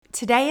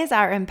Today is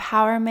our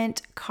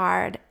empowerment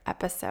card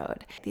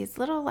episode. These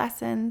little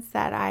lessons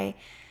that I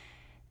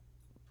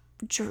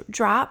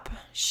drop,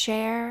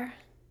 share,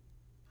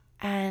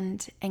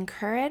 and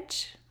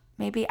encourage.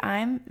 Maybe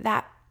I'm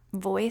that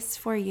voice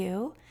for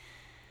you.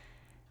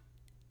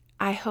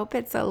 I hope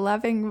it's a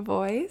loving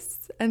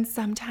voice. And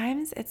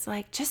sometimes it's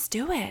like, just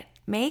do it.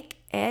 Make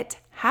it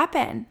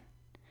happen.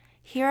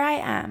 Here I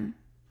am.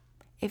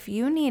 If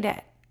you need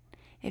it,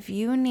 if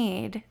you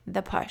need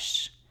the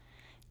push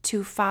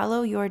to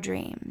follow your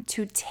dream,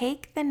 to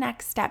take the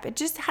next step, it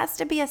just has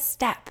to be a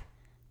step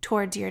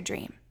towards your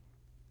dream.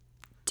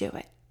 Do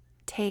it.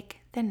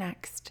 Take the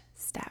next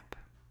step.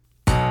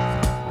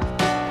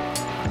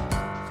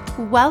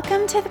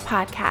 Welcome to the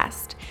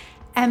podcast,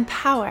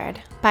 Empowered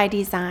by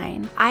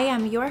Design. I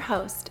am your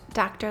host,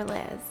 Dr.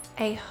 Liz,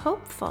 a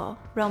hopeful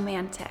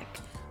romantic,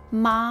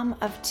 mom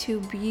of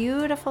two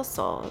beautiful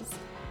souls,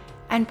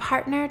 and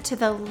partner to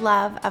the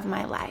love of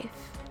my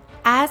life.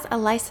 As a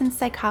licensed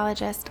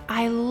psychologist,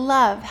 I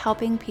love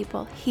helping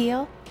people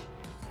heal,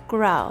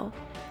 grow,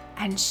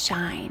 and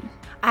shine.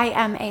 I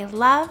am a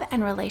love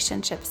and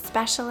relationship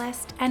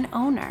specialist and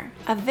owner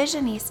of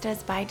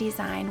Visionistas by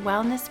Design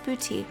Wellness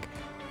Boutique,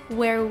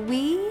 where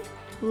we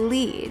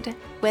lead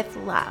with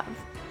love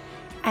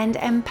and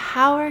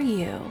empower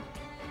you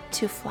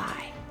to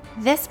fly.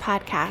 This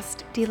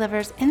podcast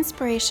delivers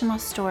inspirational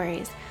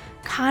stories,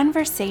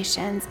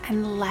 conversations,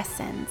 and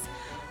lessons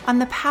on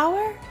the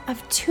power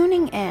of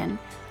tuning in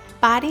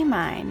body,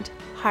 mind,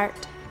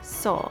 heart,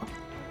 soul,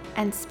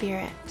 and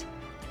spirit.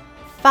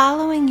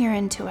 Following your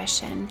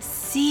intuition,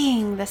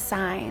 seeing the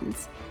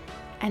signs,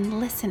 and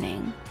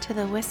listening to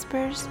the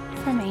whispers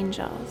from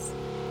angels.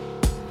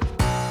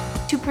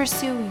 To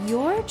pursue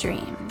your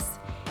dreams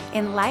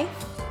in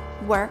life,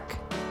 work,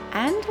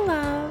 and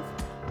love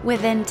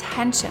with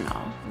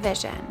intentional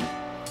vision.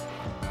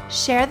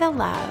 Share the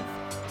love,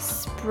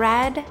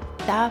 spread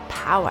the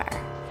power.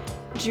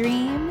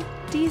 Dream,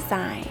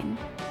 design,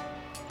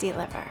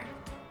 deliver.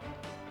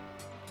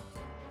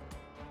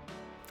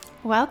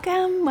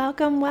 Welcome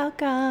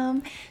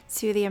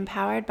to the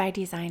Empowered by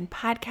Design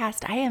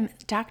podcast. I am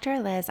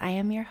Dr. Liz. I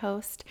am your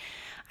host.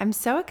 I'm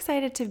so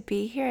excited to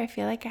be here. I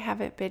feel like I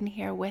haven't been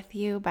here with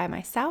you by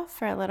myself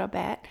for a little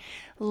bit.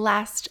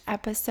 Last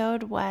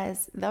episode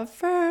was the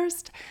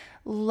first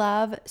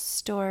love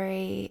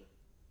story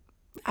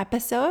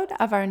episode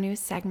of our new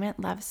segment,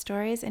 Love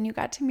Stories, and you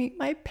got to meet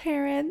my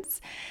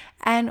parents.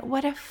 And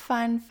what a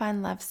fun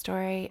love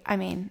story. I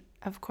mean,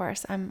 of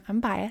course, I'm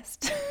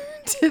biased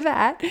to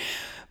that.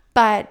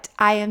 But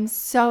I am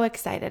so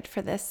excited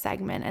for this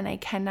segment, and I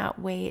cannot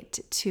wait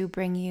to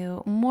bring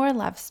you more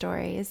love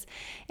stories.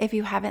 If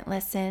you haven't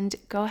listened,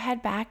 go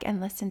ahead back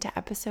and listen to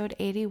episode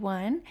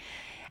 81.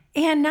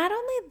 And not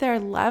only their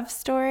love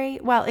story,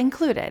 well,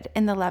 included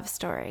in the love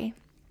story,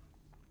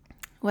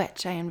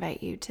 which I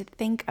invite you to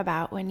think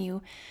about when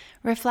you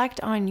reflect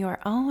on your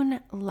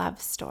own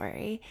love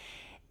story,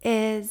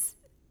 is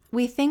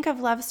we think of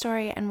love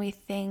story and we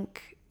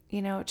think,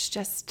 it's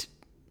just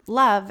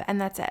love and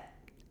that's it.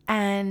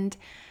 And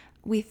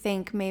we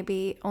think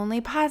maybe only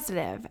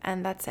positive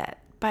and that's it.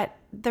 But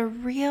the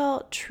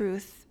real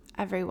truth,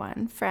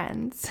 everyone,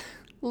 friends,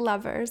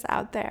 lovers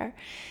out there,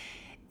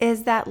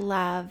 is that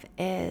love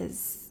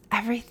is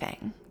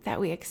everything that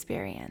we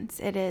experience.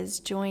 It is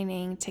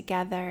joining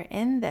together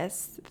in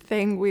this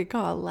thing we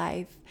call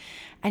life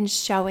and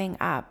showing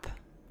up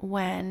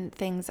when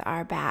things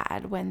are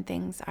bad, when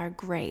things are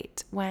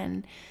great,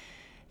 when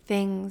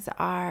things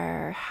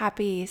are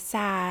happy,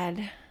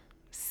 sad,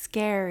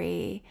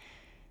 scary,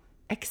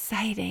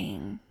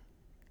 exciting,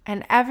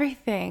 and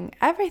everything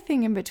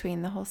in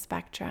between, the whole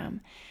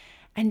spectrum,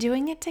 and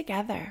doing it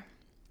together.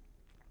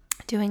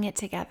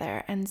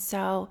 And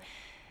so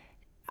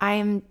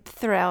I'm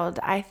thrilled.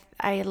 I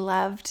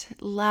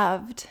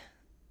loved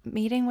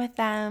meeting with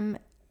them,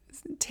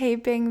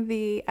 taping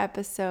the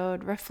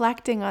episode,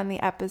 reflecting on the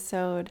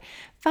episode,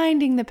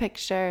 finding the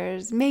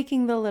pictures,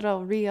 making the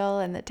little reel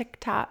and the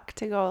TikTok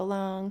to go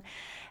along.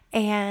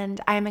 And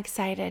I'm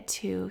excited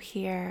to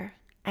hear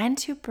and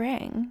to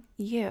bring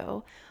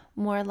you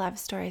more love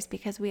stories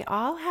because we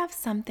all have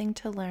something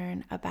to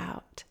learn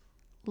about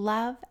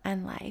love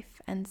and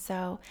life. And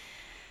so,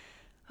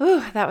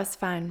 that was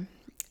fun.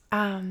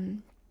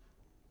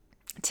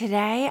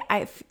 Today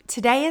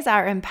is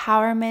our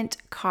empowerment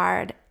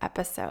card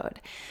episode.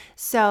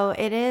 So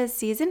it is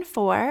season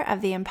 4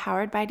 of the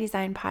Empowered by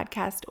Design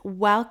podcast.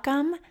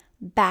 Welcome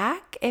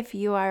back. If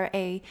you are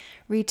a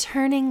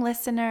returning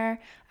listener,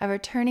 a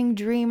returning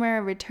dreamer,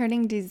 a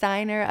returning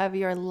designer of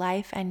your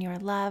life and your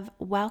love,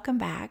 welcome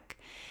back.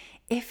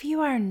 If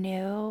you are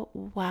new,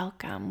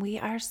 welcome. We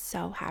are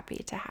so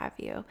happy to have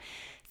you.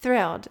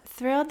 Thrilled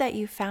that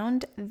you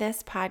found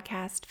this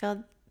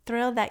podcast,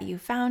 thrilled that you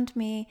found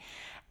me,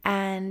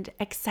 and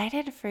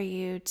excited for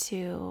you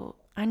to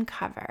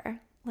uncover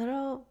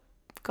little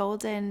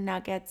golden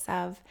nuggets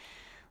of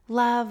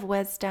love,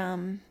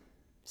 wisdom,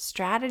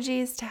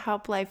 strategies to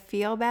help life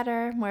feel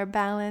better, more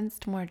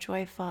balanced, more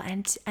joyful,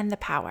 and the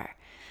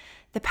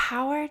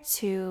power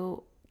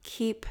to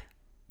keep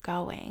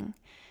going,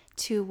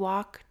 to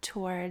walk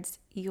towards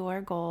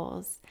your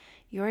goals,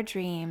 your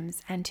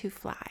dreams, and to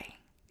fly.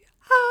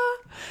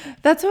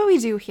 That's what we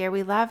do here.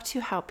 We love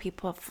to help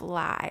people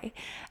fly.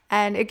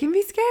 And it can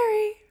be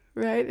scary,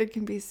 right? It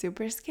can be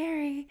super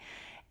scary.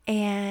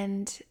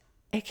 And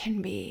it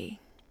can be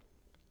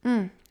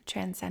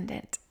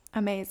transcendent,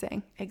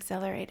 amazing,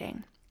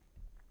 exhilarating.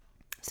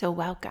 So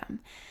welcome.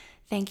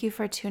 Thank you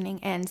for tuning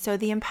in. So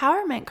the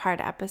empowerment card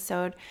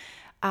episode,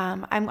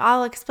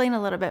 I'll explain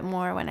a little bit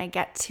more when I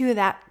get to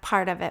that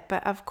part of it.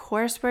 But of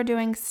course, we're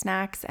doing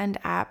snacks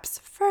and apps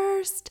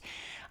first.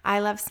 I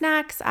love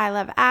snacks. I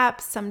love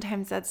apps.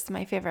 Sometimes that's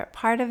my favorite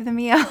part of the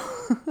meal.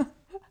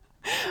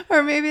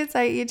 Or maybe it's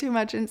I eat too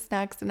much in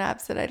snacks and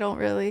apps that I don't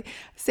really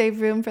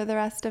save room for the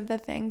rest of the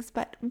things.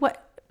 But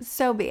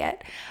so be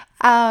it.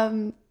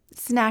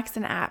 Snacks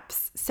and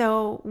apps.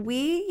 So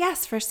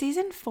for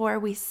season 4,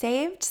 we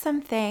saved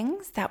some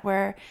things that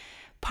were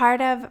part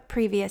of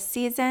previous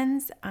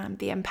seasons.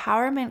 The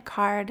empowerment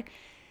card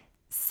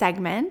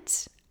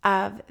segment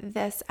of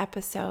this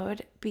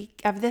episode,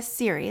 of this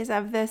series,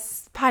 of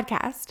this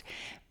podcast,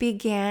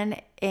 began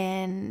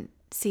in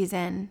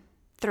season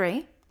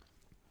 3,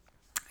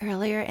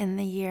 earlier in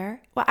the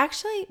year. Well,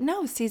 actually,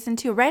 no, season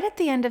 2, right at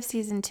the end of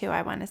season 2,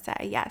 I want to say,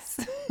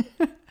 yes.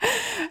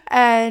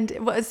 And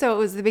so it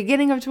was the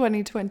beginning of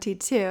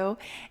 2022,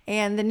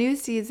 and the new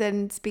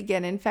seasons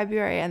begin in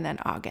February and then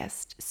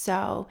August.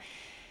 So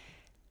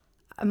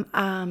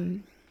I'll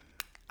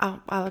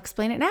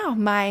explain it now.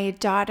 My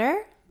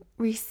daughter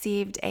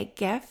received a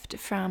gift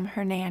from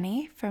her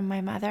nanny, from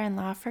my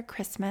mother-in-law for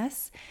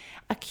Christmas,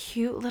 a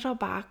cute little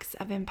box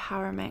of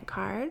empowerment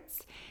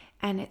cards.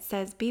 And it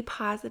says, be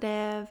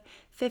positive,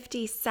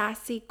 50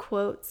 sassy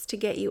quotes to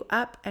get you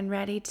up and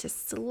ready to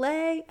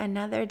slay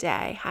another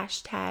day,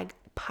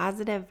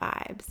 #positive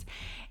vibes.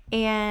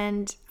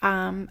 And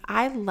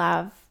I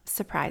love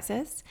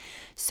surprises.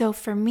 So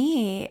for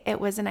me,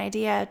 it was an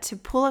idea to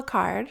pull a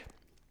card.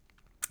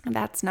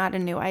 That's not a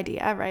new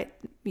idea, right?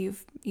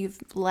 You've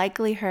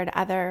likely heard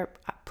other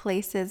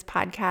places,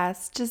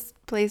 podcasts,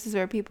 just places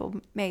where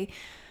people may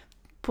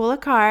pull a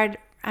card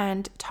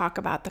and talk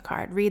about the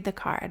card, read the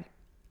card,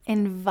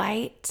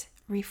 invite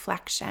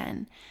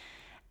reflection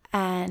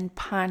and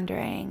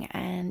pondering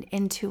and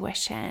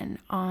intuition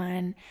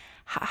on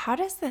how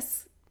does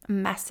this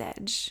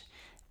message,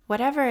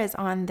 whatever is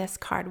on this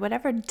card,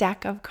 whatever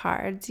deck of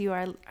cards you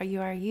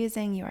are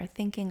using, you are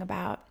thinking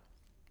about,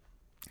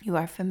 you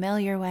are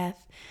familiar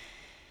with.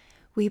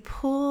 We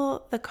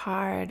pull the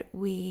card,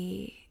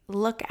 we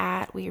look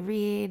at, we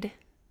read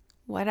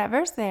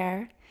whatever's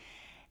there,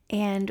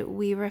 and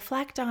we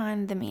reflect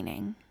on the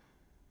meaning.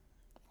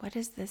 What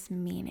is this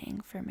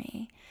meaning for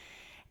me?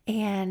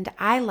 And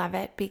I love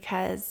it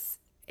because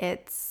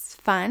it's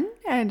fun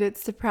and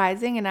it's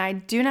surprising, and I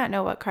do not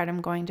know what card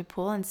I'm going to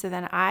pull. And so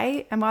then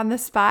I am on the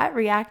spot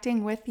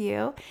reacting with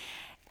you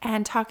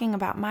and talking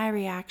about my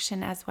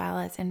reaction as well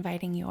as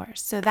inviting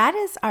yours. So that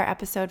is our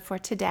episode for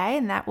today,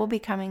 and that will be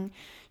coming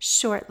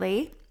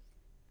shortly.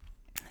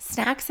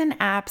 Snacks and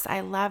apps, I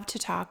love to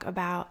talk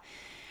about.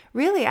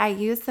 Really, I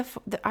use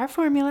our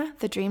formula,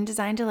 the Dream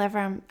Design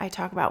Deliver. I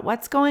talk about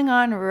what's going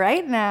on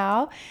right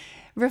now,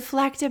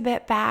 reflect a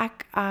bit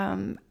back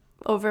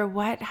over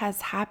what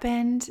has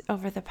happened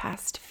over the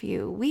past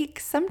few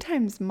weeks,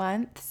 sometimes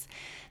months.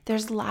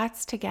 There's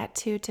lots to get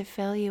to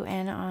fill you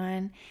in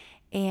on.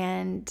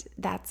 And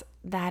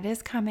that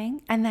is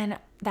coming. And then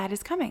that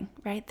is coming,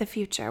 right? The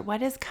future.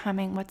 What is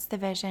coming? What's the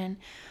vision?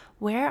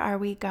 Where are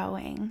we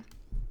going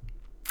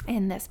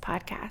in this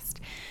podcast?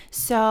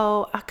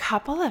 So a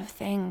couple of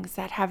things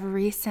that have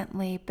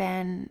recently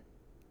been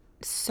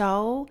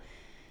so,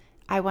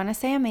 I want to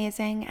say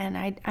amazing,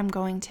 and I'm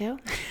going to,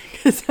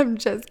 because I'm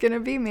just going to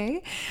be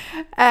me.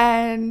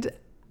 And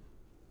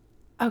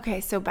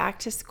okay, so back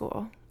to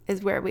school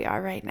is where we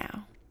are right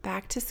now.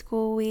 Back to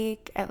school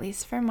week, at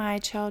least for my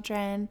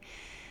children.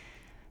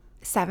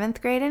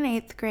 7th grade and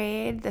 8th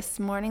grade. This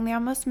morning they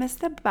almost missed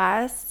the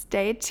bus.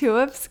 Day 2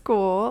 of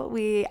school.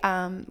 We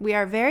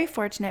are very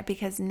fortunate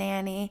because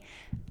Nanny,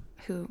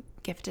 who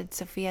gifted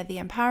Sophia the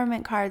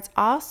empowerment cards,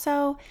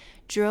 also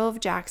drove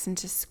Jackson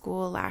to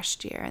school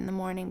last year in the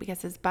morning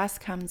because his bus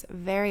comes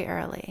very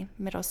early,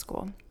 middle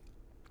school.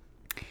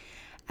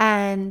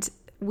 And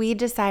we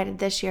decided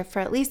this year for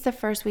at least the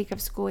first week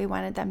of school, we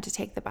wanted them to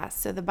take the bus.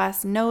 So the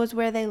bus knows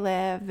where they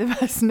live. The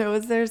bus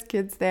knows there's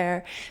kids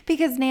there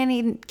because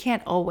Nanny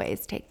can't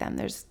always take them.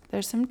 There's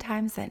some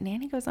times that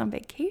Nanny goes on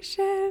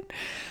vacation.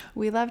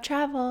 We love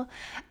travel.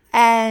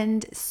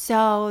 And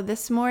so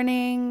this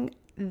morning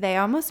they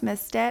almost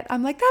missed it.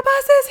 I'm like, the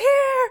bus is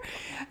here.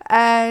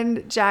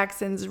 And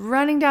Jackson's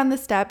running down the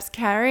steps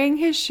carrying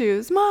his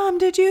shoes. Mom,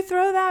 did you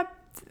throw that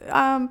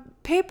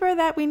paper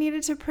that we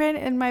needed to print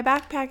in my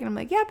backpack? And I'm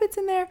like, yep, it's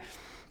in there.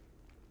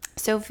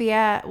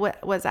 Sophia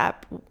was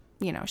up,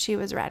 she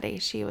was ready.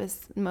 She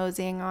was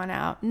moseying on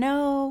out.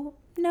 No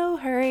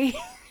hurry.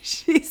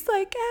 She's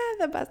like,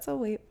 the bus will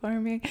wait for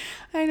me.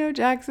 I know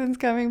Jackson's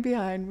coming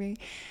behind me.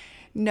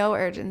 No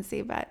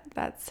urgency, but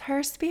that's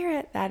her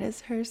spirit. That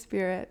is her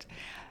spirit.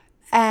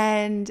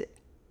 And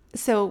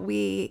So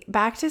we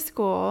back to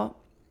school.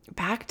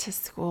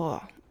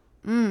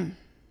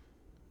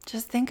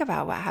 Just think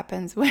about what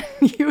happens when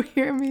you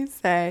hear me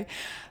say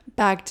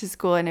back to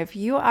school. And if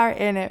you are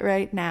in it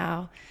right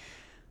now,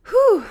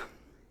 whew,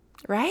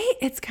 right?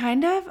 It's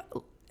kind of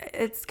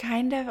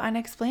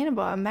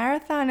unexplainable. A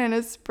marathon and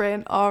a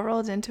sprint all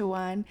rolled into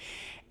one.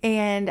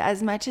 And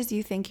as much as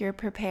you think you're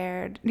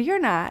prepared, you're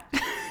not.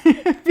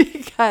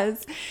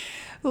 Because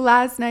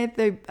last night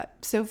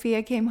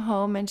Sophia came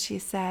home and she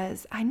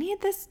says, I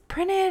need this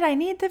printed. I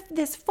need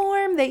this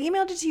form. They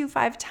emailed it to you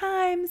 5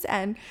 times.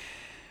 And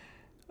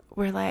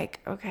we're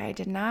like, okay, I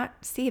did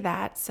not see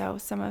that. So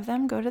some of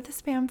them go to the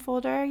spam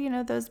folder,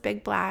 those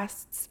big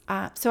blasts.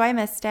 So I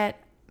missed it.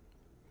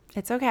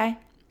 It's okay.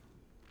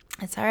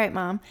 It's all right,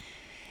 Mom.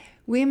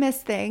 We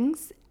miss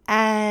things.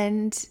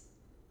 And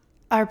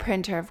our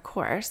printer, of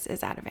course,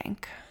 is out of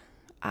ink,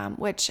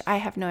 which I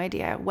have no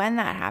idea when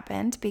that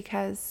happened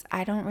because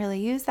I don't really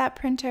use that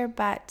printer.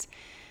 But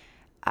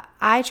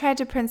I tried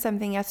to print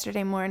something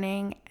yesterday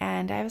morning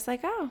and I was like,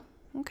 oh,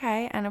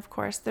 okay. And of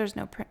course, there's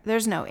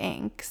no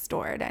ink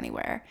stored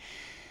anywhere.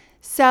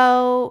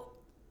 So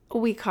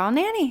we call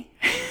Nanny.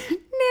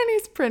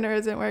 Nanny's printer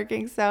isn't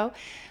working. So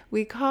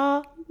we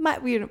call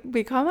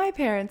my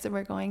parents and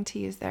we're going to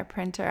use their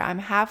printer. I'm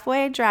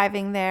halfway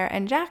driving there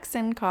and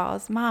Jackson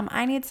calls, Mom,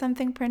 I need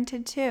something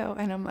printed too.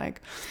 And I'm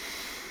like,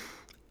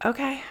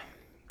 okay,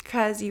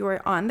 because you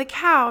were on the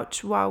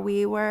couch while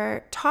we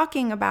were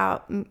talking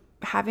about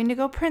having to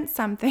go print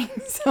something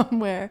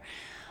somewhere.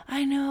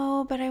 I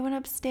know, but I went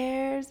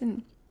upstairs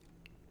and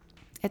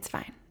it's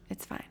fine.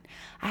 It's fine.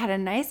 I had a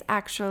nice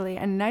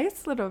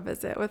little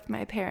visit with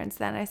my parents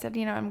then. I said,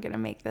 I'm going to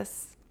make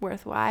this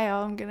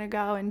worthwhile. I'm going to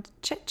go and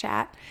chit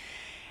chat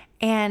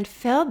and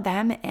filled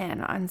them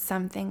in on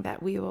something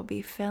that we will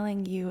be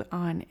filling you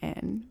on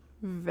in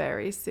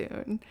very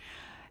soon.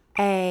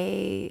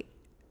 A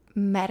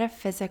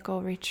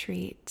metaphysical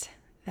retreat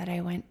that I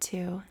went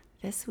to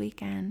this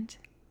weekend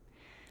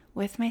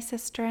with my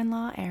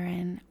sister-in-law,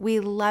 Erin.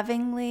 We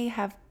lovingly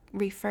have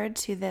referred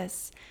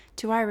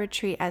to our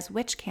retreat as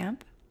Witch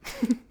Camp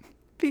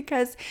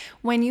because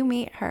when you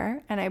meet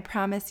her, and I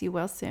promise you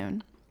will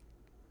soon,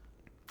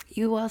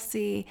 you will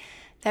see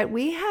that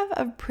we have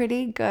a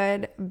pretty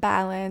good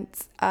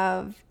balance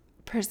of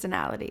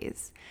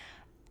personalities.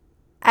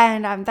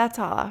 And that's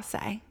all I'll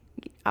say.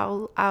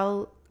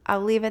 I'll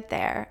leave it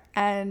there.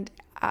 And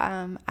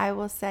I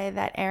will say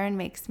that Erin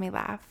makes me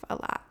laugh a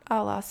lot.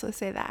 I'll also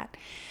say that.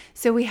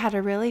 So we had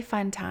a really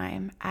fun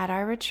time at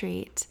our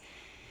retreat.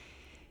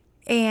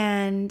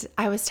 And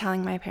I was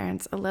telling my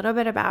parents a little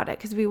bit about it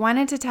because we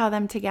wanted to tell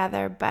them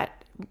together, but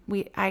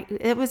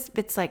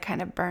it's like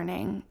kind of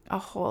burning a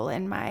hole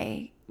in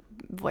my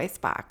voice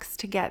box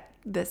to get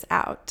this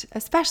out,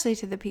 especially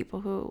to the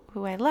people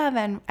who I love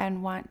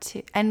and want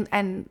to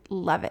and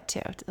love it too.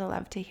 To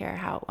love to hear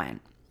how it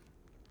went.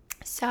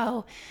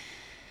 So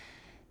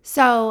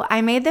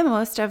I made the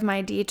most of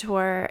my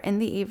detour in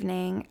the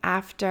evening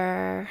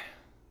after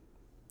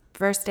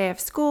first day of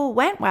school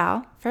went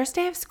well. First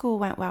day of school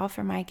went well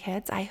for my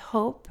kids. I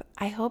hope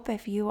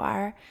if you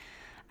are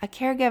a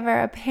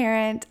caregiver, a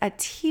parent, a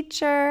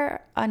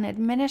teacher, an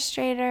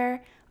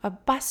administrator, a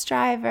bus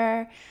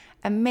driver,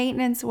 a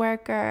maintenance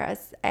worker,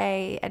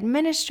 a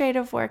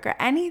administrative worker,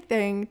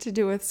 anything to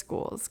do with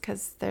schools,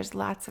 because there's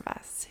lots of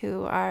us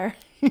who are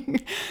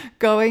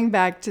going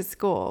back to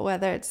school,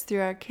 whether it's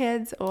through our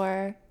kids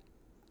or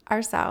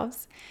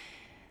ourselves.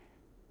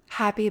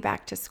 Happy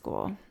back to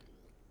school.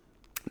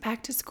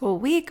 Back to school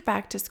week,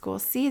 back to school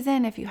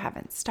season, if you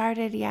haven't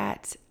started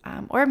yet,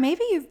 or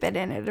maybe you've been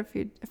in it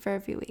for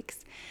a few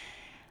weeks.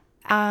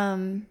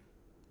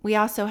 We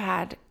also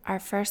had our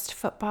first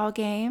football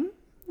game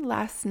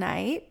last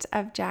night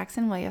of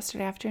Jackson,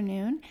 yesterday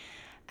afternoon,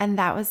 and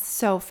that was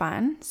so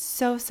fun,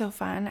 so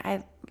fun.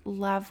 I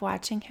love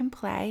watching him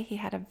play. He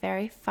had a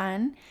very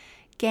fun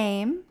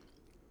game,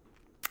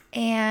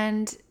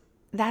 and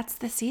that's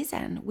the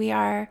season. We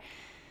are,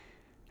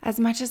 as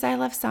much as I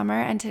love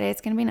summer, and today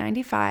it's going to be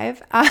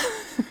 95,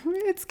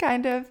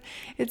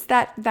 it's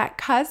that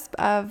cusp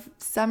of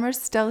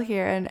summer's still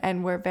here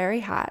and we're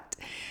very hot.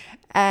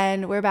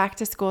 And we're back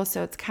to school,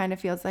 so it kind of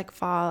feels like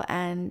fall,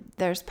 and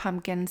there's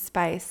pumpkin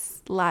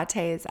spice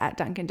lattes at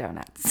Dunkin'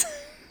 Donuts.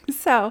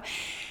 So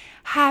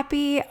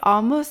happy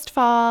almost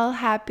fall,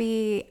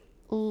 happy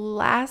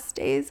last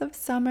days of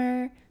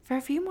summer for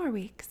a few more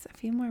weeks.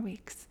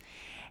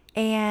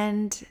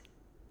 And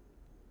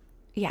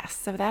yes,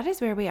 so that is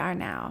where we are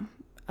now.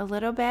 A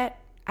little bit,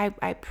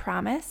 I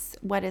promise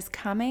what is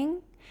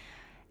coming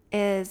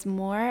is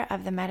more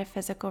of the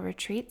metaphysical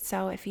retreat.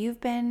 So if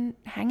you've been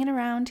hanging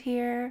around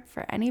here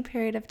for any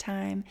period of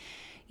time,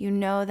 you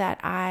know that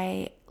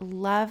I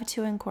love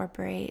to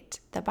incorporate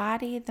the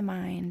body, the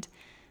mind,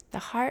 the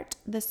heart,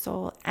 the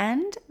soul,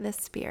 and the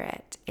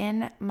spirit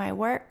in my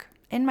work,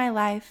 in my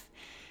life,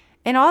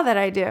 in all that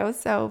I do.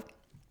 So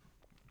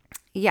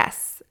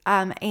yes,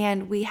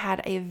 and we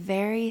had a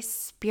very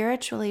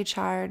spiritually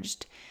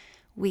charged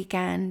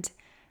weekend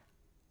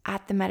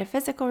at the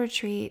metaphysical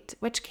retreat,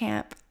 Witch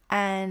Camp,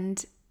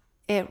 and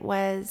It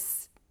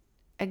was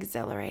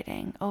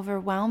exhilarating,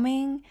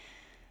 overwhelming,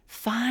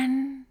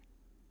 fun,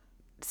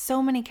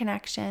 so many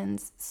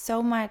connections,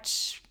 so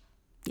much.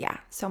 Yeah,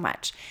 so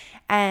much.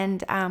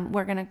 And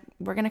we're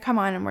gonna come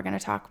on and we're gonna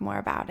talk more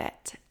about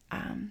it.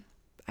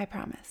 I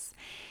promise.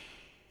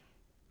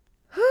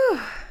 Whew.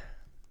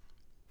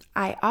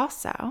 I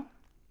also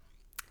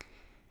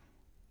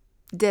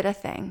did a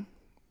thing.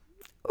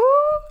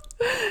 Ooh,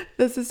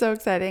 this is so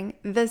exciting.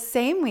 The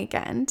same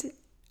weekend,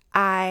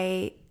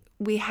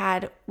 we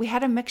had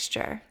a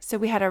mixture. So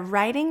we had a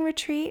writing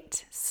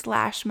retreat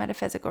 /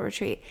 metaphysical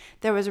retreat.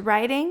 There was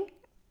writing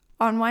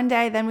on one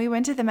day, then we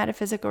went to the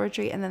metaphysical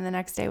retreat, and then the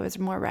next day was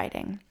more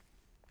writing.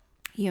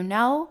 You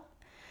know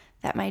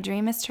that my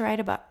dream is to write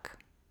a book.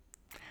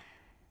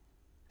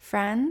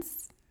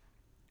 Friends,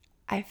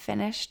 I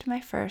finished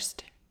my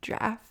first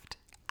draft.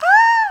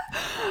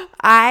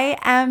 I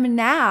am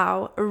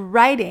now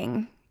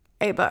writing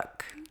a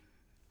book.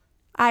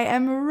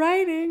 I'm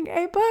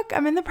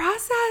in the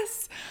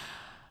process.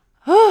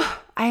 Oh,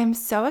 I am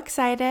so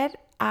excited.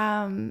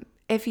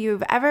 If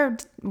you've ever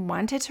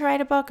wanted to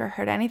write a book or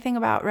heard anything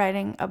about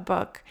writing a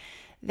book,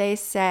 they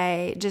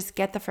say just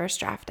get the first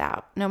draft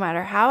out. No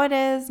matter how it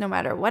is, no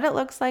matter what it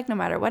looks like, no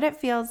matter what it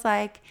feels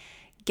like,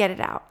 get it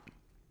out.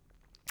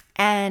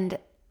 And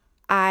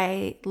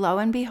I, lo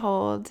and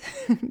behold,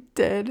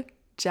 did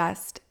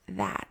just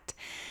that.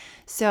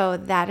 So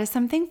that is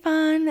something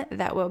fun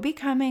that will be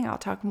coming. I'll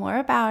talk more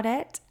about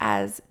it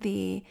as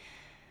the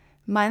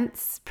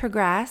months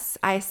progress.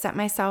 I set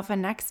myself a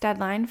next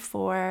deadline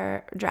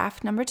for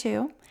draft number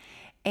 2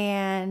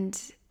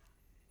 and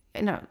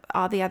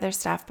all the other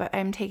stuff, but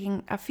I'm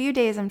taking a few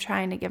days. I'm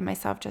trying to give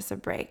myself just a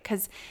break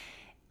because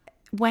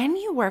when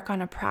you work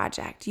on a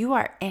project, you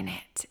are in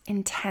it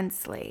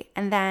intensely.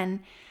 And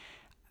then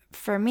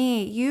for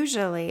me,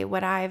 usually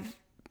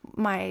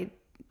my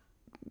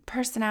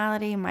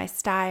personality, my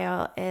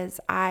style is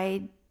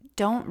I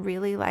don't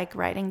really like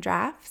writing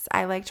drafts.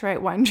 I like to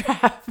write one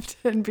draft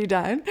and be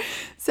done.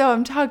 So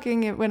I'm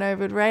talking when I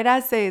would write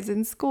essays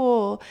in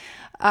school,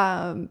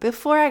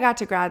 before I got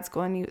to grad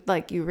school, and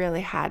you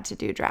really had to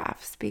do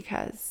drafts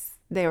because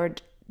they were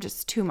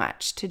just too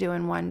much to do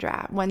in one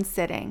draft, one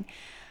sitting.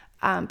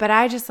 But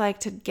I just like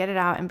to get it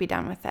out and be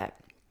done with it.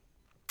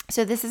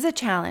 So this is a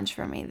challenge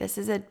for me. This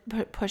is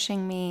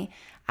pushing me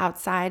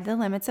outside the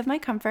limits of my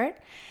comfort,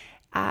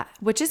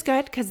 which is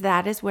good because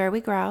that is where we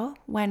grow,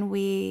 when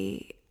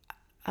we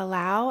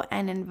allow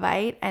and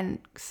invite and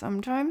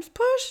sometimes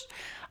push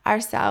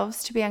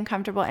ourselves to be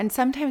uncomfortable. And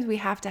sometimes we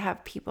have to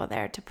have people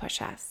there to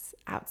push us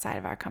outside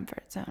of our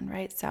comfort zone,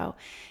 right? So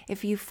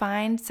if you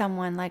find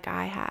someone like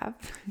I have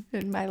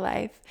in my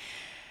life,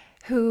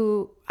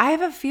 I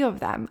have a few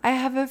of them. I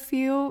have a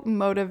few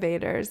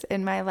motivators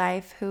in my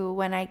life who,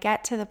 when I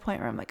get to the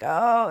point where I'm like,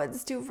 oh,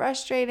 it's too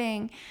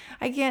frustrating,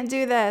 I can't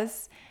do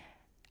this,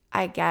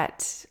 I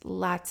get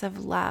lots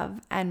of love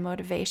and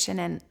motivation,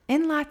 and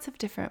in lots of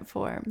different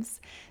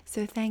forms.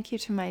 So thank you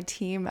to my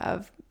team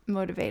of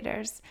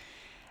motivators.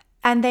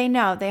 And they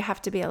know they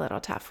have to be a little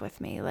tough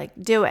with me. Like,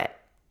 do it.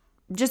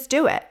 Just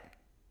do it.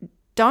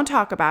 Don't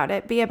talk about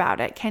it. Be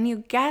about it. Can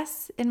you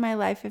guess in my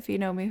life, if you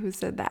know me, who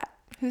said that?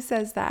 Who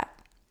says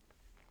that?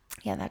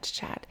 Yeah, that's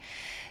Chad.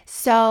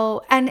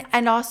 So,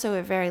 and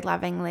also very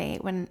lovingly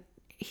when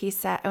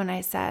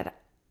I said,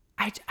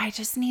 I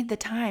just need the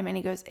time. And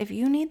he goes, if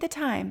you need the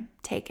time,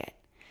 take it.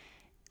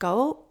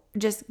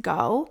 Just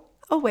go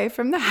away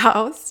from the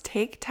house,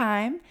 take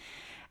time,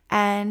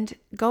 and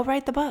go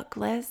write the book,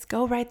 Liz.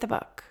 Go write the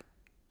book.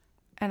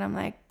 And I'm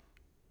like,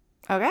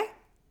 okay,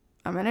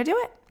 I'm going to do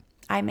it.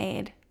 I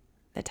made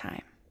the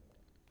time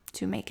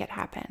to make it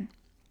happen.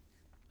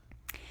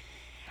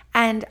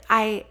 And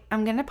I'm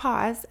going to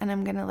pause and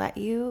I'm going to let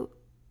you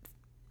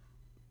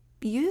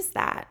use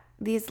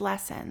these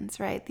lessons,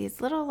 right?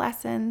 These little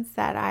lessons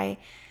that I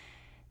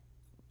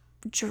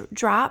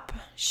drop,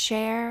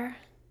 share,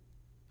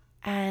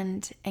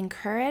 and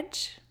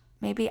encourage.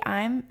 Maybe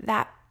I'm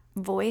that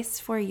voice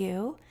for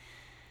you.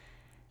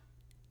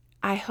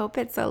 I hope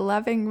it's a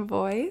loving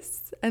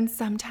voice. And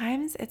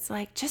sometimes it's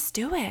like, just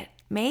do it.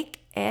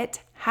 Make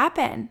it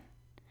happen.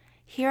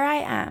 Here I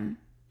am.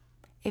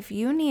 If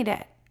you need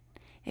it,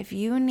 if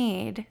you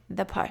need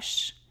the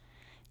push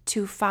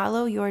to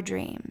follow your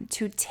dream,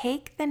 to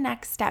take the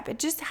next step, it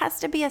just has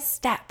to be a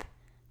step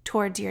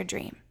towards your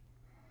dream.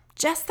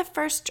 Just the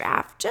first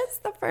draft,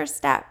 just the first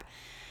step,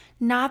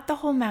 not the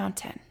whole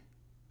mountain,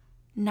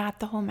 not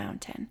the whole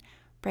mountain.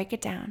 Break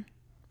it down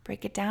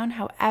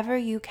however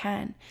you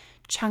can,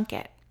 chunk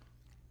it.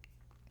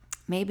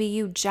 Maybe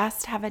you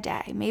just have a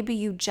day, maybe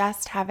you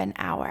just have an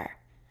hour.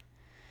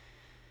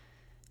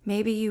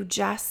 Maybe you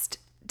just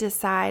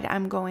decide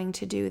I'm going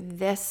to do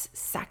this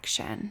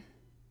section.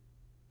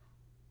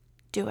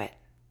 Do it.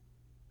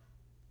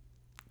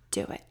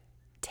 Do it.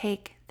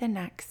 Take the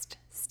next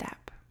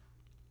step.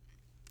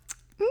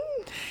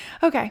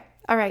 Okay.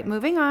 All right.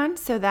 Moving on.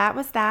 So that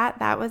was that.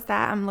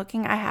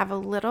 I have a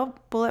little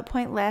bullet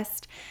point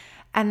list.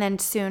 And then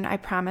soon, I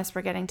promise,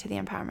 we're getting to the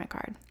empowerment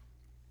card.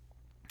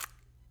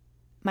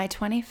 My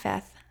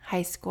 25th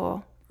high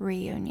school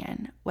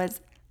reunion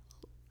was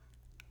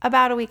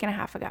about a week and a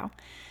half ago.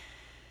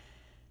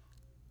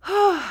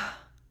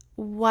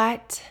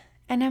 What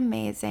an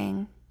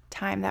amazing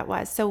time that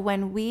was. So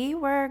when we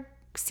were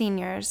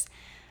seniors,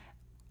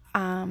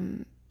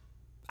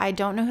 I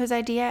don't know whose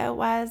idea it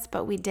was,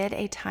 but we did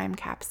a time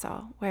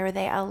capsule where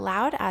they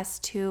allowed us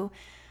to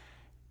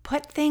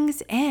put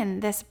things in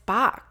this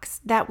box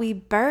that we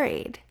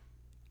buried.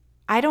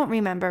 I don't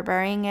remember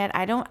burying it.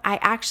 I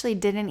actually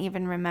didn't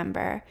even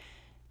remember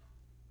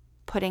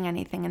putting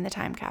anything in the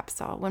time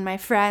capsule. When my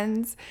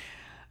friends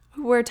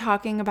were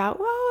talking about,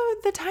 oh,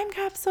 the time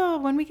capsule,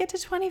 when we get to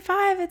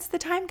 25, it's the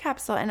time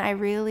capsule.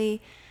 And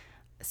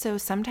so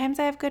sometimes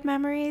I have good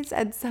memories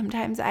and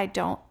sometimes I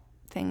don't.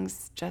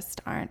 Things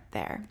just aren't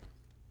there.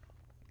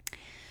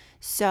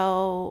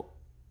 So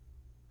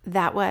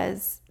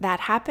that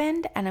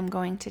happened, and I'm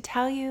going to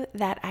tell you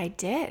that I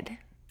did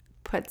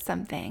put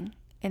something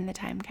in the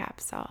time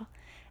capsule,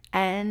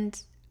 and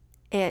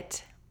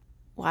it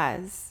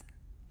was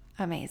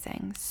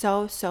amazing.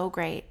 So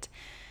great.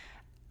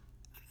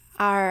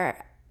 Again,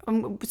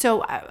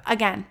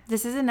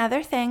 this is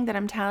another thing that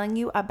I'm telling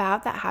you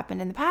about that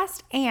happened in the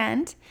past,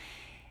 and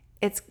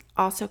it's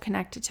also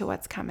connected to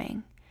what's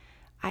coming.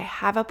 I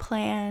have a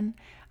plan.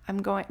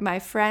 My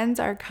friends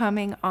are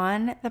coming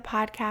on the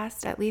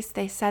podcast. At least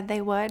they said they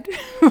would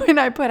when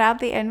I put out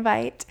the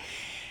invite.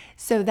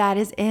 So that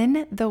is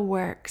in the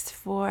works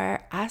for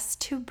us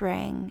to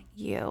bring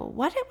you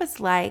what it was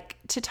like,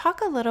 to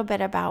talk a little bit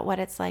about what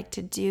it's like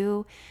to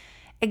do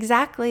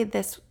exactly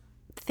this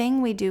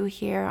thing we do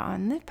here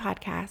on the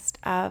podcast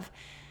of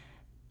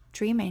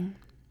dreaming,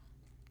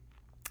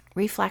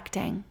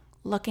 reflecting,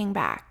 looking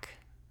back,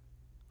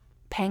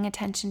 paying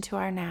attention to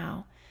our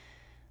now,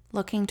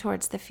 looking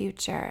towards the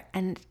future.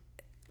 And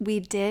we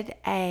did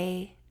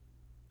a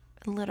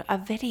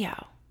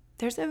video.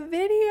 There's a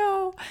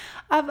video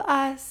of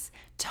us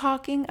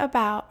talking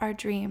about our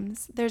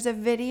dreams. There's a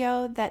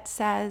video that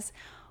says,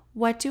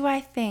 what do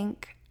I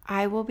think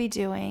I will be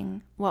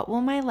doing? What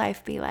will my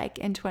life be like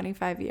in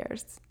 25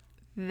 years?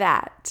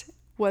 That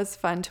was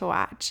fun to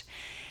watch.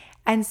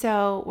 And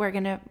so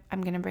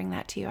I'm going to bring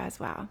that to you as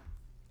well.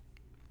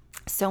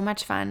 So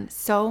much fun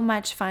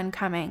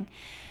coming.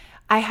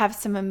 I have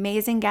some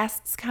amazing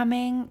guests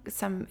coming,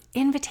 some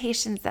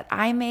invitations that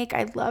I make.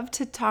 I love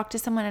to talk to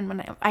someone. And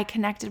when I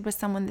connected with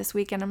someone this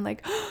weekend, I'm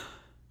like, oh,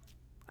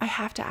 I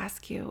have to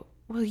ask you,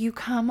 will you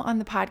come on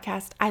the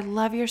podcast? I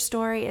love your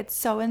story. It's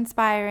so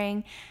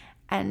inspiring.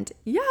 And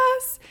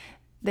yes,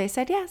 they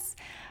said yes.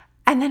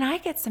 And then I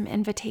get some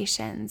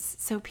invitations.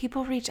 So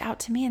people reach out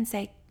to me and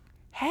say,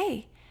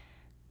 hey,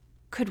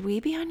 could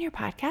we be on your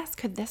podcast?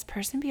 Could this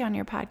person be on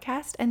your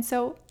podcast? And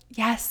so,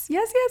 yes.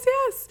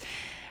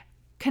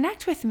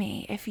 Connect with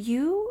me. If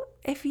you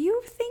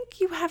think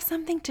you have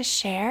something to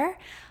share,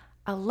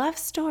 a love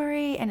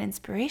story, an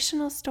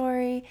inspirational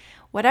story,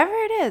 whatever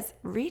it is,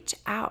 reach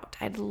out.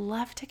 I'd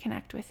love to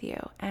connect with you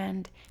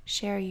and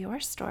share your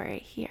story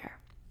here.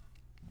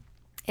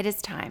 It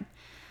is time.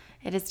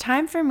 It is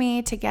time for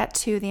me to get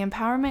to the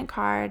empowerment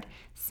card,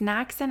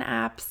 snacks and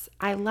apps.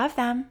 I love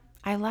them.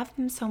 I love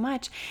them so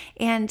much.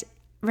 And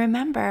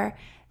remember,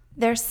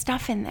 there's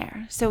stuff in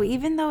there. So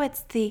even though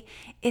it's the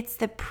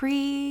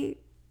pre-course,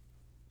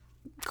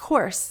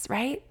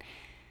 right?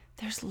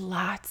 There's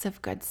lots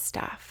of good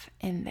stuff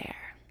in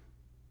there.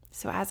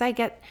 So as I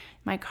get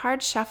my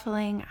card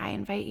shuffling, I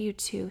invite you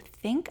to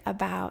think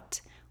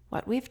about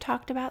what we've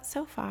talked about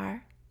so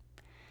far.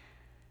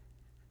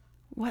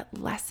 What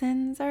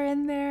lessons are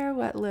in there?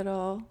 What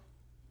little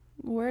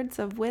words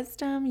of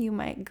wisdom you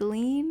might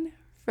glean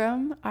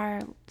from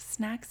our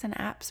snacks and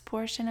apps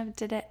portion of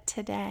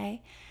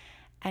today,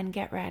 and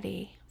get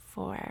ready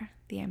for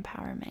the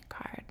empowerment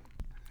card.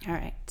 All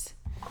right.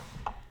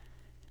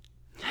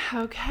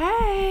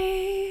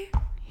 Okay,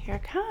 here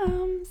it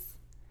comes.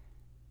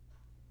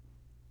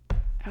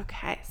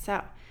 Okay,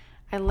 so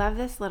I love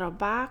this little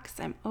box.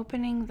 I'm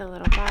opening the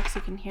little box.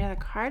 You can hear the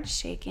cards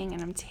shaking,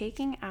 and I'm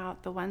taking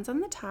out the ones on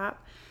the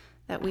top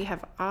that we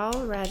have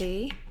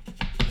already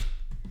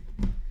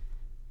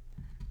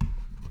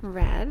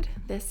read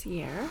this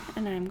year,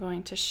 and I'm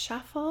going to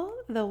shuffle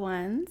the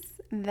ones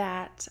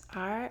that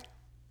are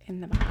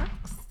in the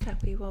box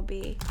that we will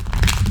be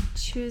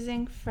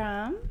choosing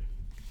from.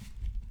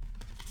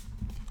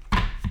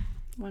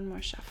 One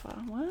more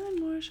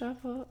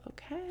shuffle.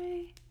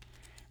 Okay.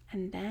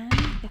 And then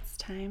it's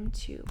time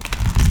to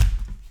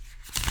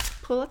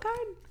pull a card.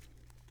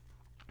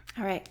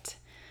 All right.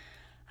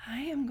 I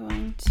am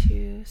going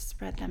to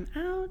spread them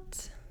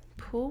out,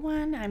 pull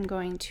one. I'm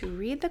going to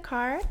read the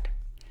card.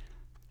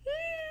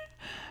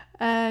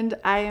 And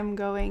I am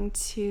going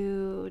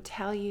to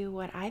tell you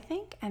what I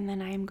think, and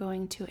then I'm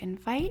going to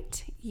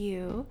invite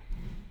you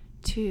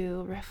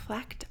to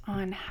reflect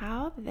on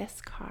how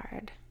this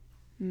card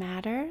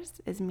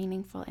matters, is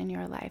meaningful in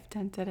your life.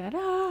 Dun, dun, dun,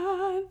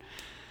 dun.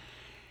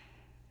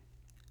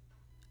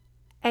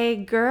 A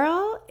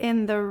girl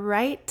in the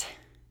right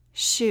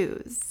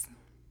shoes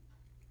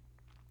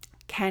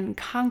can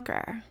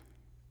conquer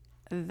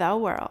the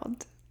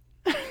world.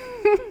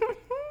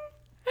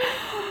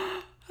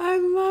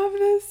 love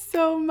this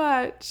so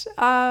much.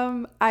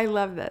 I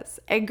love this.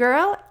 A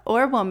girl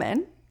or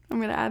woman, I'm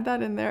going to add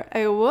that in there,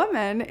 a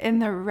woman in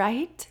the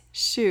right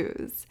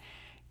shoes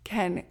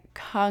can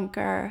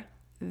conquer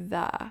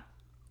the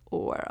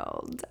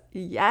world.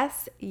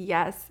 Yes,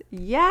 yes,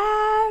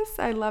 yes.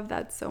 I love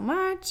that so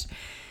much.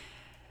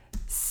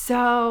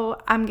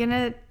 So I'm going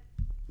to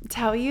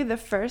tell you the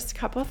first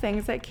couple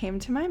things that came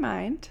to my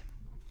mind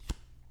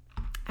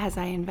as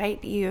I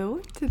invite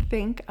you to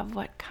think of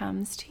what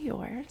comes to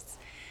yours.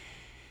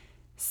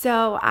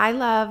 So I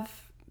love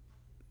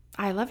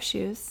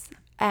shoes,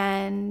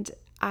 and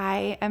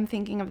I am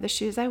thinking of the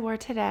shoes I wore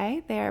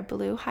today. They are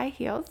blue high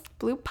heels,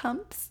 blue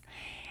pumps,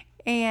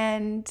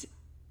 and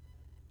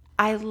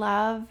I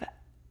love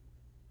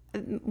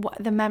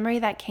the memory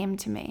that came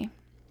to me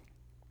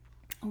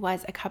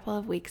was a couple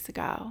of weeks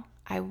ago.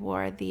 I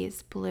wore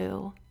these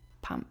blue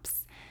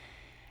pumps,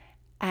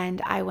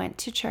 and I went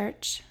to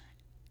church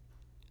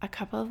a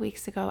couple of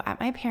weeks ago at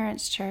my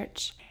parents'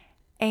 church,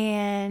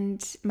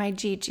 and my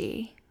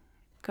Gigi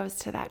goes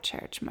to that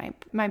church.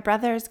 My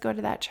brothers go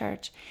to that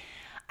church.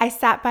 I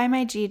sat by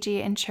my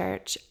Gigi in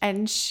church,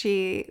 and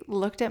she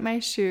looked at my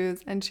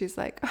shoes, and she's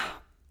like,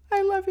 "Oh,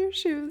 I love your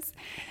shoes.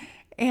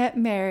 Aunt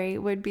Mary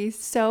would be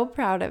so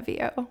proud of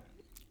you."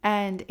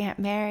 And Aunt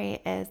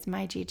Mary is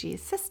my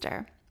Gigi's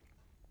sister,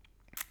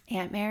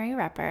 Aunt Mary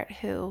Reppert,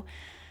 who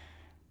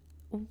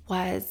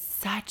was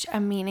such a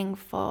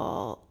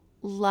meaningful,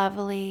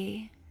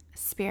 lovely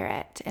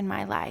spirit in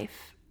my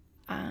life.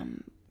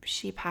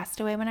 She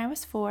passed away when I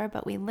was 4,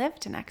 but we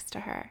lived next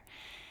to her.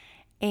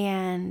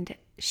 And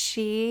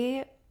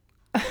she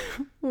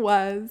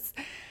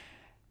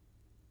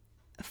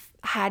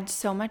had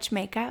so much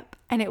makeup,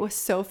 and it was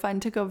so fun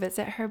to go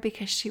visit her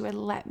because she would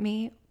let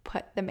me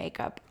put the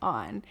makeup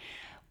on.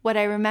 What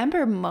I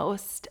remember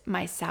most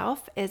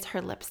myself is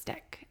her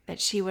lipstick, that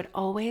she would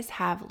always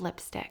have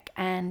lipstick,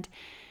 and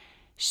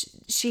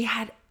she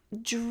had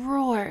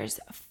drawers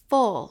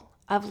full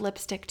of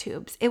lipstick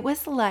tubes. It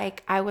was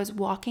like I was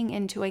walking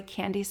into a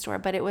candy store,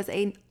 but it was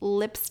a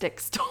lipstick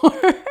store.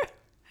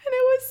 And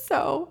it was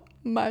so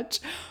much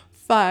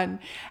fun.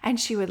 And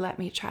she would let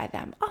me try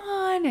them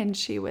on, and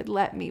she would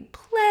let me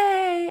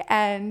play.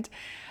 And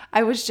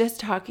I was just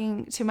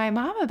talking to my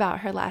mom about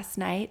her last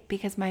night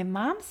because my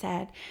mom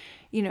said,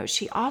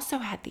 she also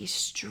had these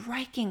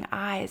striking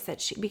eyes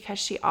because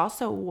she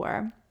also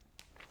wore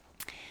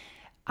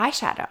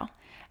eyeshadow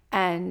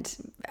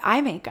and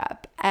eye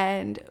makeup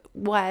and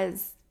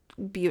was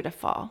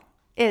beautiful,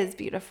 is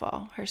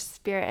beautiful. Her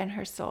spirit and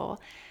her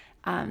soul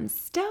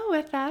still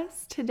with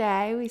us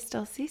today. We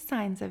still see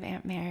signs of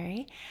Aunt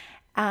Mary.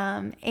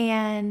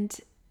 And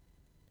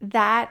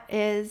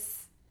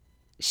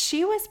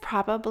she was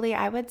probably,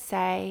 I would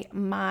say,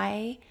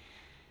 my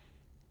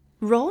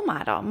role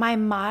model, my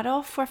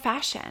model for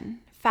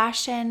fashion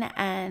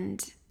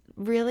and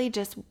really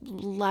just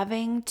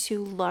loving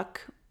to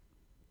look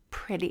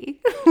pretty,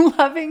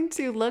 loving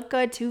to look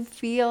good, to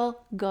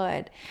feel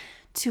good,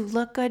 to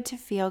look good, to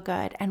feel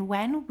good. And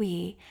when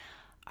we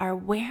are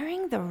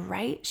wearing the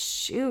right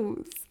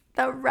shoes,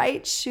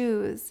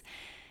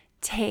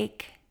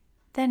 take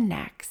the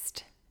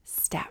next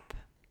step.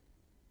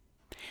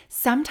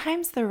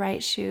 Sometimes the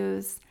right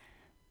shoes,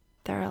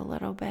 they're a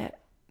little bit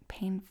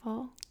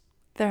painful.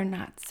 They're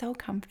not so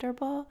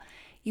comfortable.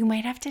 You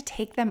might have to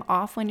take them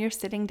off when you're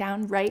sitting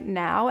down right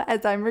now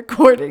as I'm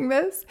recording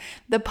this.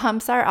 The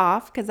pumps are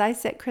off because I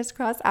sit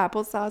crisscross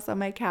applesauce on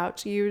my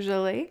couch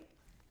usually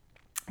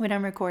when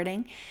I'm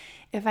recording,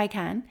 if I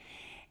can.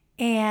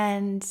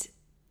 And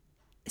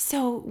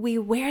so we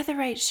wear the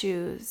right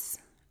shoes.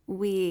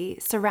 We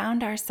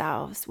surround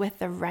ourselves with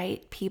the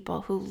right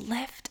people who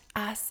lift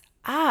us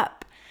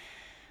up,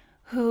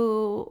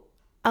 who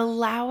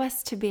allow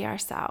us to be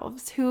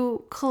ourselves,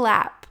 who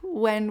clap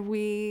when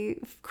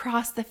we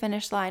cross the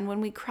finish line, when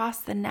we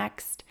cross the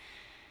next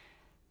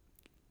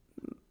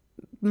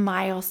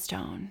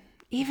milestone,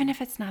 even if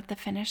it's not the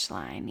finish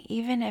line,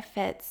 even if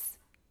it's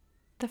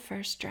the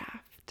first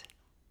draft.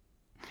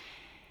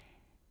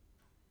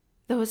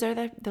 Those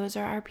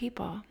are our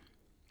people.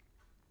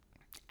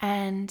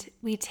 And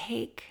we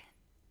take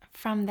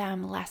from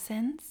them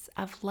lessons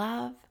of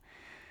love,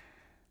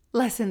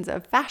 lessons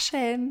of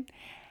fashion,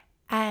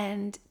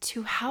 and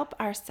to help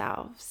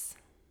ourselves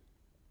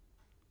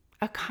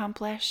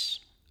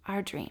accomplish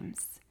our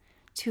dreams,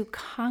 to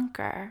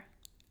conquer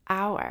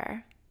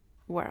our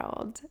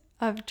world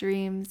of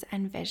dreams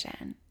and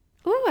vision.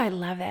 Ooh, I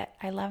love it.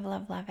 I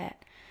love it.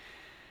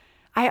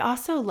 I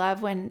also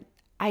love when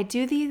I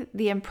do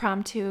the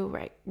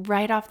impromptu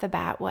right off the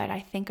bat, what I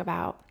think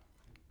about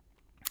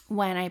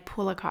when I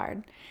pull a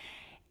card.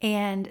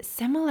 And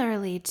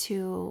similarly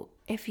to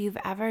if you've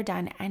ever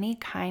done any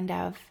kind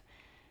of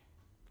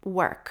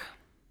work,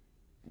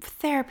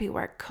 therapy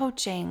work,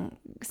 coaching,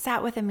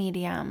 sat with a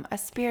medium, a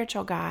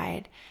spiritual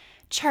guide,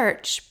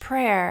 church,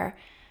 prayer,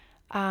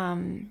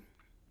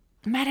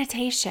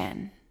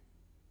 meditation,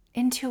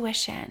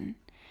 intuition,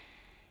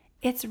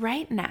 it's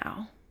right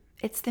now.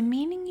 It's the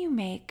meaning you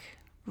make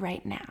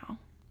right now.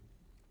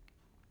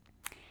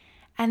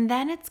 And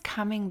then it's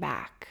coming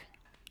back,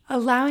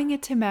 allowing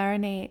it to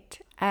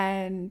marinate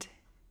and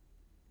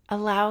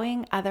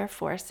allowing other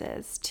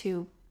forces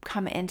to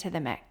come into the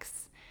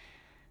mix.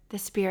 The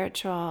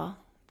spiritual,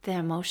 the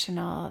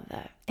emotional,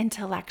 the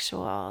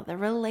intellectual, the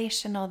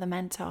relational, the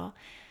mental.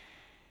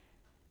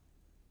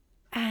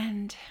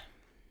 And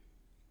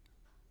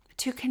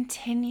to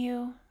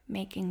continue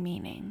making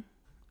meaning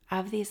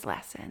of these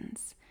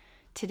lessons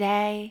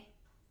today,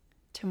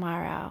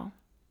 tomorrow,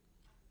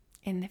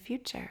 in the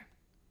future.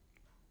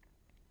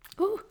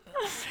 Ooh.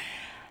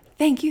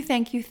 Thank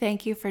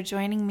you for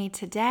joining me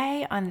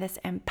today on this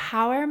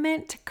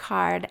empowerment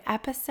card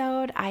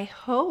episode. I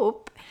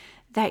hope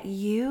that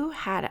you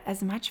had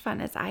as much fun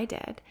as I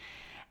did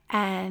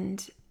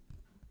and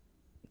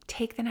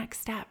take the next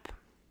step.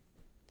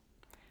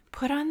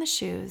 Put on the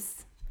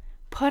shoes,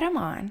 put them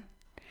on,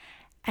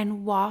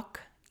 and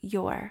walk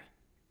your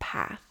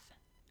path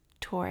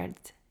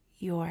towards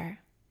your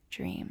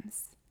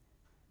dreams.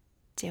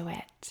 Do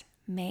it.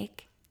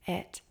 Make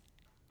it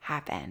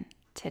happen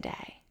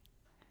today.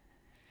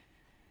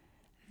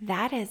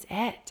 That is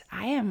it.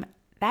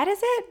 That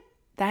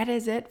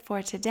is it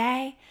for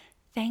today.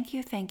 Thank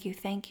you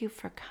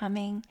for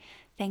coming.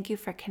 Thank you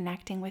for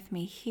connecting with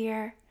me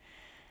here.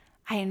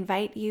 I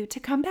invite you to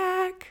come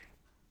back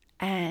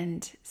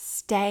and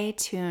stay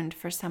tuned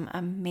for some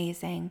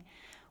amazing,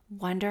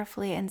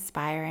 wonderfully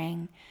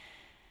inspiring,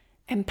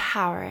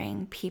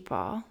 empowering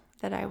people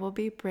that I will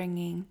be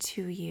bringing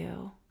to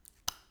you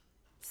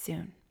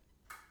soon.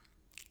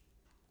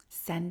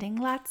 Sending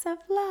lots of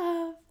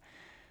love.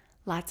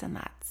 Lots and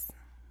lots.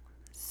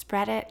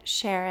 Spread it,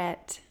 share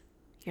it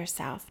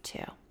yourself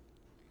too.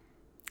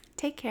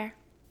 Take care.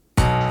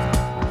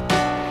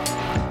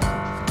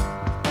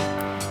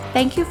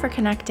 Thank you for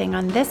connecting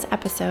on this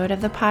episode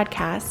of the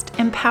podcast,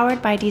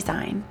 Empowered by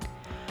Design.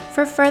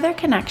 For further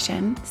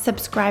connection,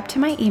 subscribe to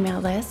my email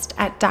list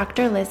at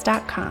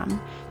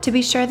drliz.com to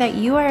be sure that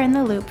you are in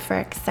the loop for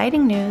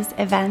exciting news,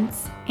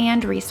 events,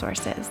 and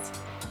resources.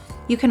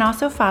 You can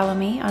also follow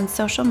me on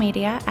social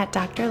media at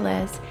Dr.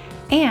 Liz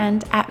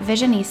and at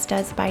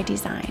Visionistas by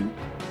Design.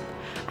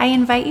 I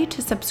invite you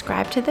to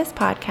subscribe to this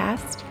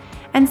podcast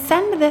and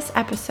send this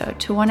episode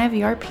to one of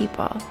your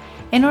people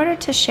in order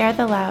to share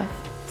the love,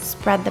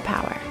 spread the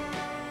power.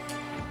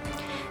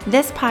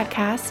 This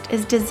podcast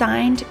is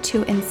designed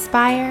to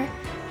inspire,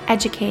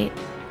 educate,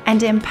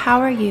 and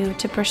empower you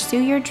to pursue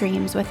your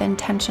dreams with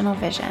intentional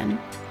vision.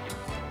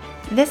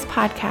 This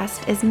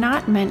podcast is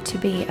not meant to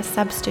be a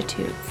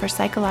substitute for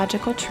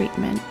psychological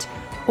treatment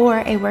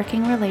or a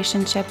working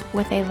relationship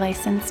with a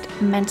licensed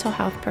mental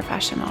health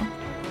professional.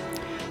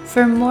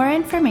 For more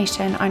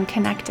information on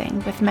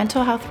connecting with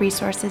mental health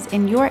resources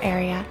in your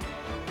area,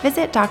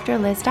 visit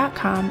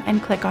drliz.com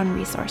and click on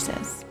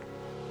resources.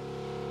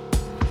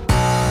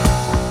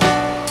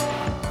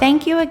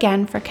 Thank you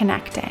again for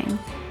connecting,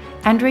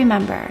 and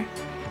remember,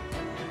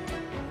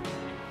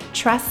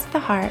 trust the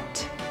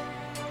heart,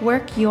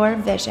 work your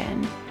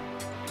vision,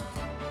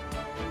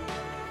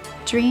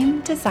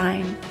 dream,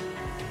 design,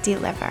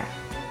 deliver.